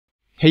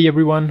Hey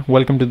everyone,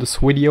 welcome to this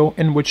video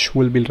in which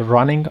we'll be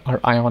running our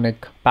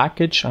Ionic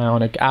package,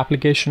 Ionic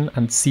application,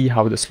 and see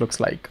how this looks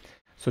like.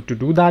 So to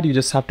do that, you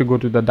just have to go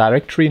to the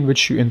directory in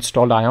which you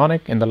installed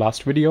Ionic in the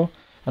last video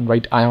and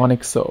write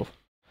Ionic serve.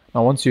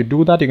 Now once you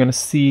do that, you're going to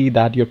see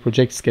that your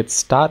projects get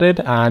started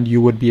and you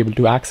would be able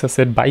to access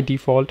it by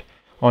default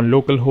on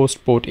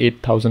localhost port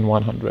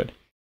 8100.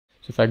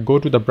 So if I go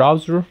to the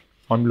browser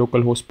on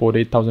localhost port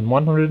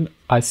 8100,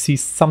 I see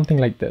something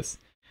like this.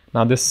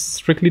 Now this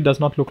strictly does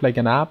not look like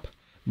an app.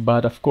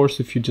 But of course,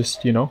 if you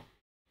just,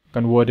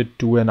 convert it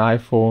to an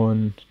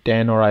iPhone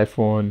 10 or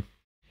iPhone,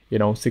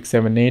 6,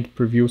 7, 8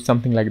 preview,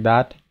 something like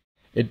that,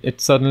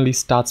 it suddenly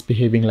starts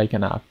behaving like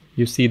an app.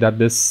 You see that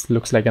this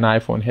looks like an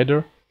iPhone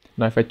header.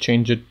 Now, if I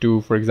change it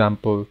to, for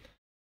example,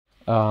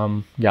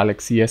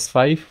 Galaxy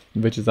S5,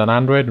 which is an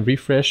Android,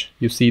 refresh,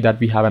 you see that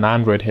we have an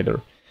Android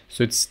header.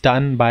 So it's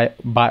done by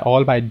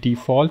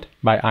default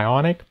by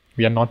Ionic.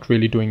 We are not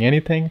really doing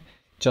anything,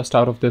 just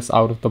out of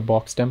the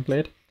box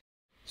template.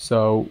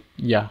 So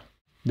yeah,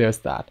 there's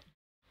that.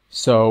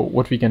 So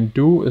what we can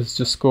do is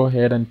just go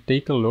ahead and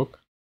take a look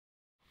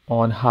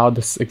on how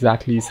this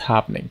exactly is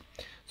happening.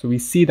 So we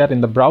see that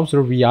in the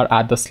browser, we are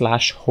at the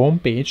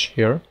 /home page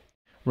here,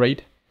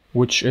 right?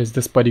 Which is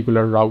this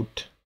particular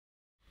route,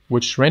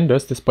 which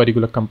renders this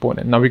particular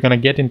component. Now we're going to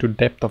get into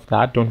depth of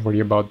that. Don't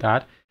worry about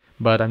that.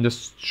 But I'm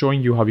just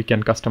showing you how we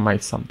can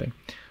customize something.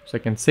 So I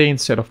can say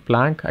instead of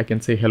blank, I can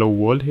say hello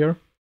world here,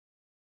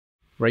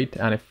 right?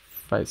 And if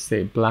I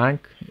say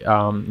blank,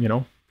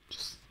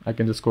 I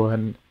can just go ahead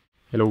and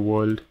hello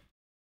world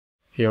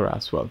here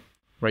as well,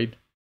 right?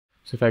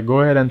 So if I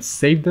go ahead and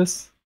save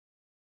this,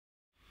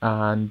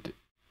 and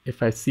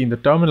if I see in the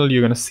terminal,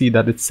 you're going to see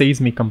that it says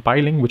me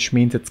compiling, which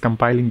means it's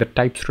compiling the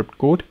TypeScript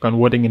code,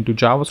 converting into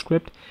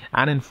JavaScript,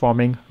 and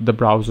informing the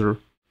browser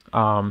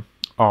on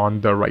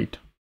the right.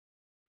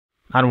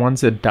 And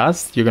once it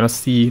does, you're going to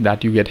see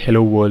that you get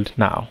hello world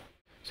now.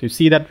 So you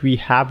see that we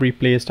have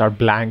replaced our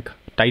blank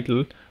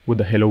title with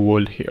the hello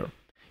world here.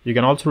 You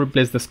can also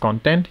replace this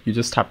content. You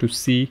just have to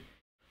see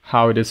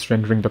how it is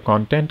rendering the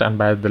content, and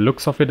by the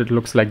looks of it, it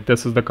looks like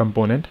this is the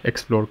component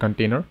explore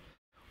container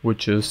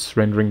which is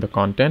rendering the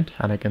content,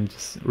 and I can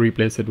just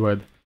replace it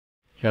with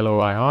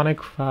hello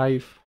Ionic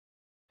 5,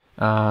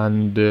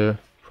 and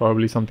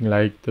probably something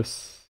like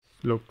this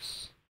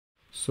looks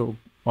so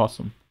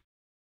awesome,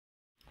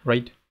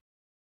 right?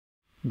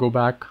 Go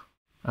back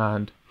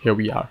and here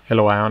we are,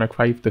 hello Ionic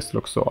 5, this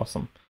looks so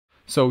awesome.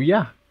 So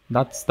yeah,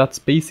 that's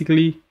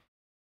basically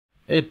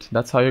it.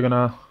 That's how you're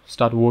gonna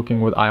start working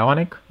with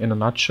Ionic in a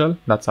nutshell.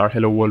 That's our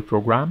hello world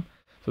program.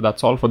 So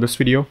that's all for this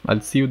video.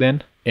 I'll see you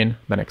then in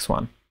the next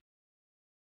one.